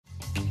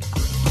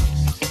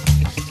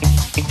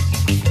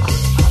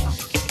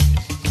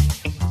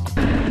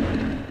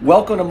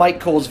Welcome to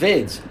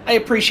Mikecolesvids. I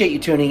appreciate you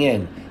tuning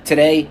in.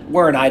 Today,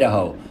 we're in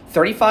Idaho,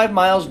 35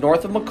 miles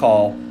north of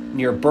McCall,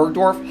 near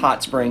Bergdorf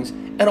Hot Springs,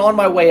 and on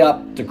my way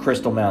up to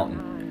Crystal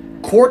Mountain.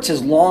 Quartz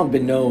has long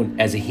been known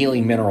as a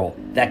healing mineral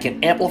that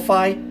can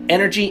amplify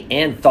energy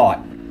and thought.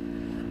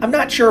 I'm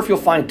not sure if you'll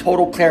find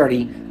total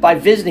clarity by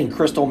visiting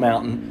Crystal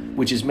Mountain,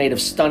 which is made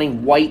of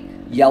stunning white,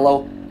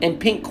 yellow, and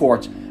pink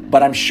quartz,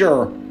 but I'm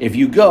sure if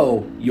you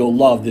go, you'll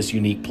love this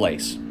unique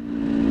place.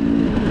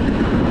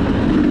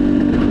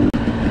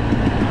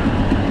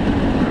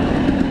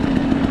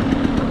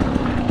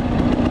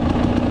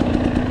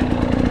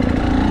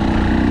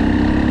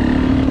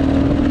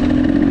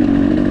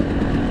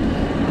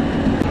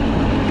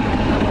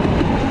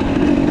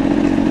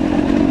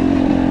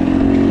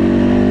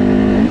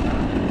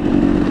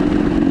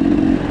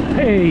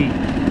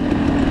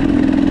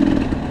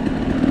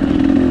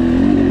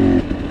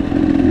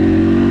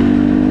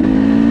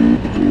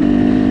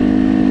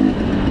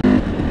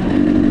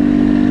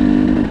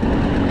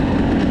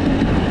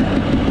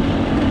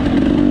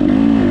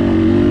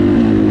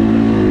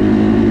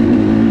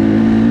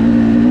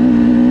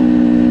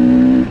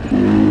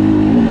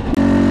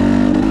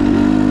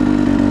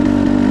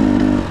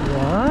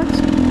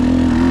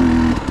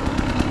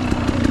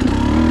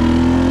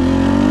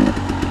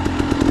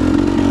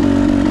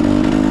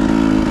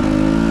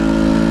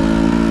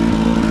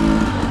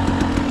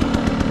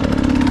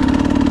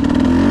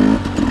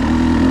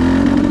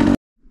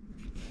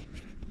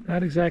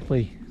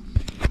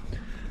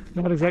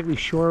 Not exactly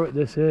sure what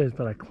this is,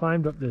 but I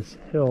climbed up this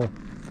hill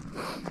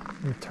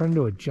and it turned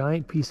into a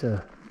giant piece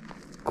of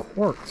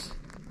quartz.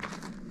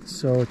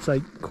 So it's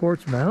like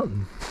Quartz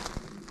Mountain.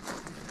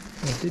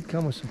 And it did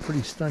come with some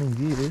pretty stunning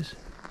views.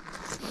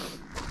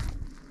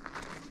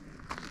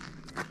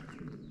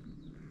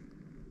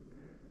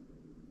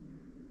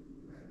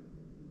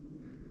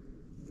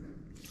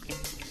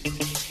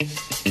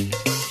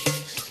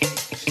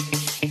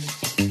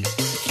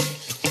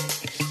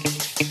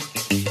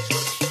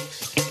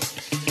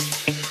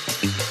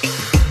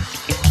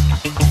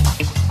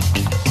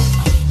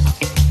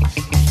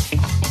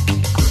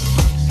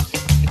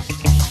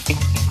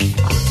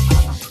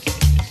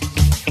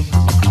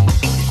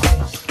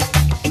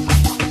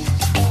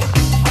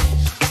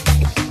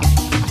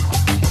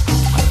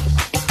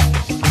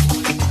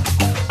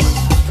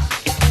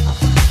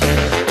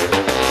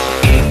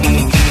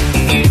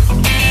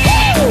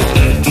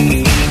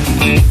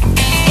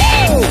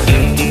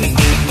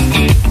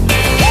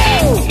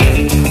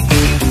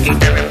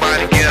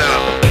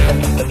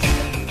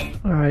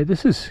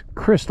 This is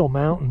Crystal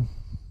Mountain.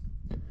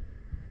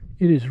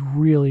 It is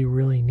really,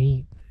 really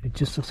neat. It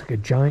just looks like a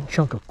giant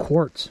chunk of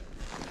quartz.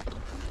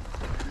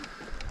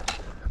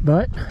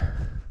 But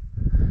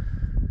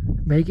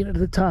making it to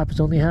the top is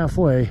only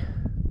halfway.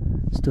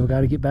 Still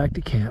got to get back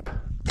to camp.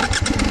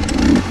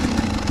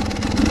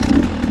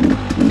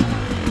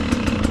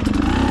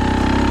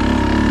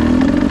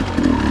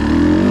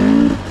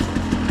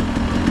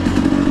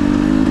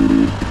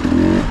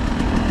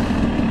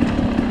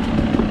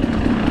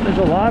 There's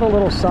a lot of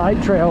little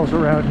side trails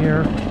around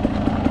here.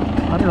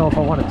 I don't know if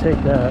I want to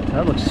take that.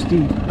 That looks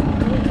steep.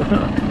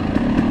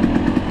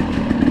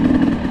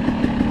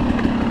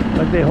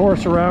 Like they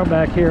horse around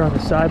back here on the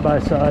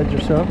side-by-sides or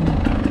something.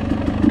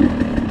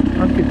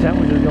 I'm content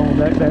with just going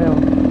back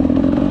down.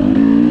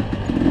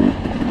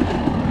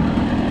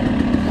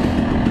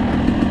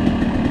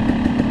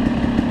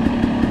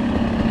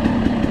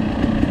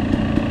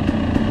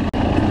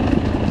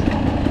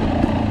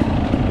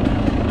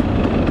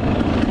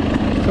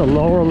 The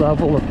lower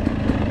level of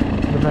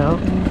the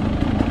mountain.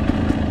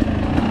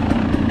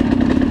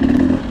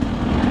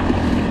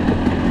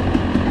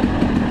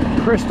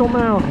 Crystal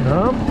Mountain,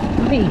 huh?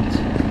 Neat.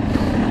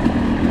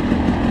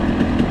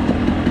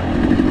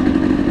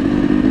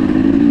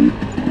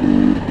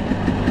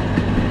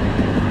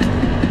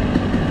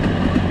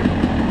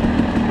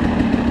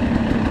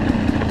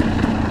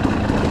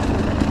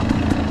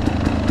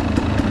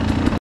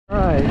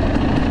 Alright.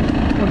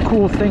 One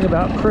cool thing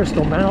about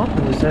Crystal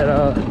Mountain is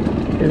that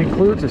it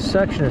includes a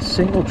section of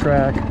single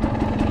track,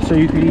 so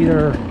you could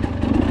either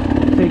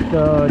take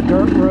the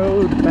dirt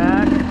road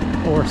back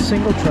or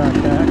single track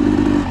back.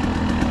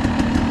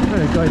 I'm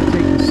going to go ahead and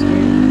take the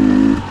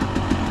skin.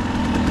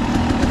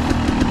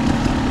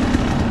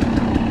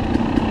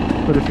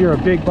 But if you're a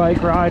big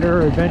bike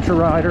rider, adventure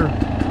rider,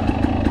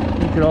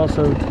 you could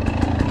also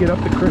get up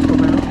the Crystal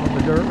Mountain on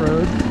the dirt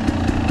road.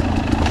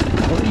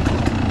 Or you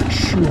can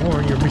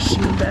shoehorn your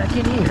machine back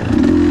in here.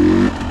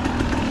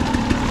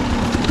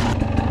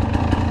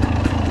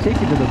 Take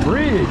it to the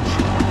bridge.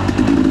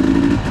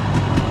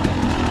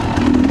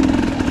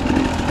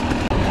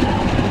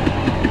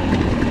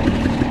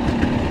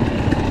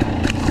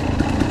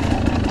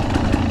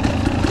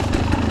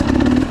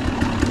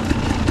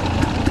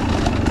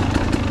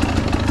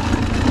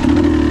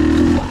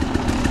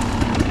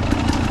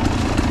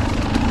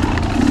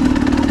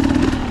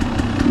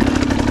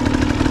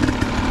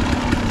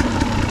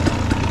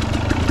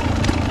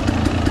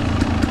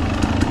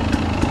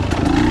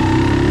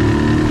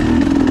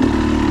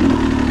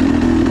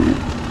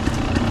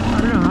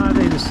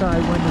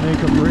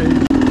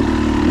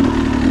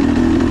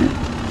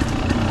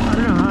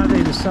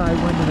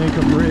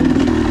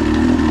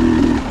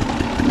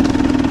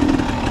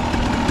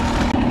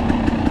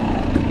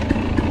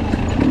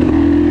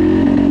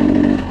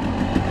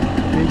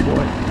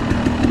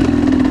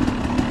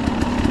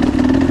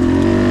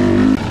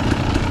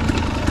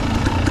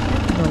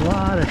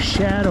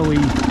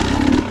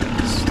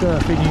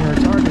 stuff in here.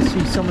 It's hard to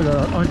see some of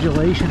the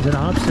undulations and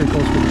obstacles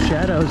with the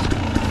shadows.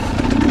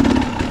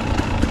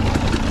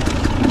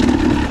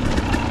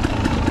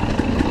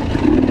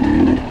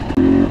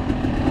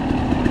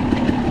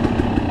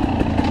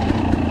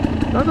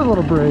 Another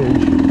little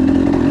bridge.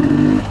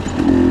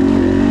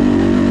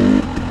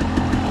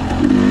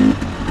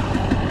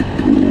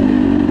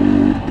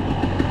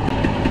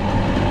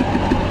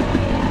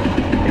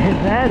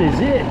 And that is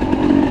it.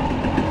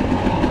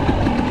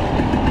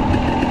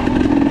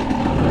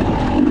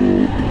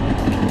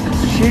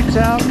 Shoots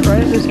out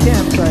right at this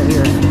campsite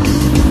here.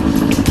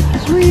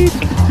 Sweet!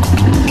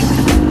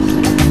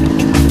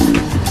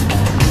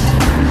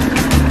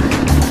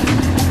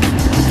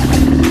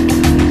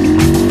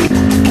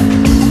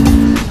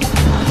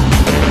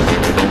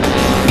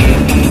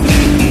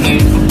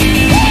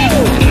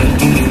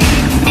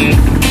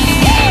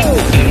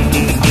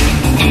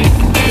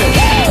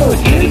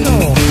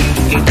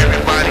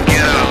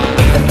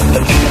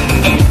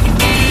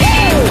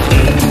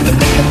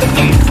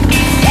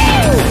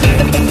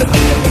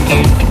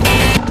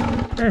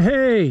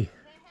 Hey!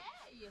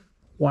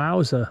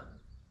 Wowza.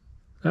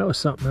 That was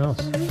something else.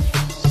 Wait a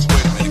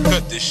minute,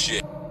 cut this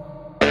shit.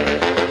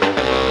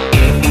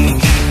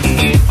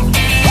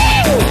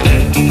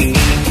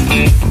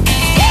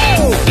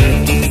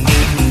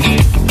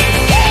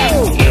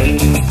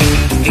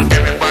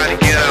 Everybody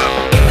get up.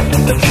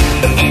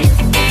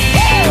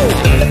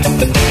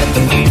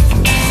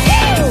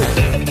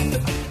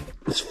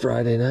 It's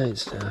Friday night,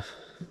 Steph.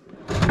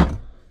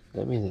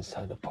 That means it's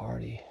time to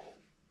party.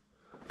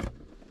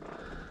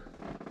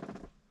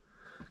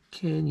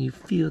 Can you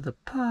feel the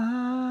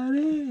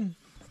party?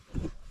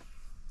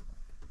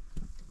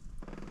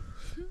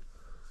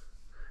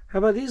 How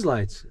about these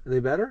lights? Are they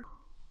better?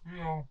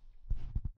 No.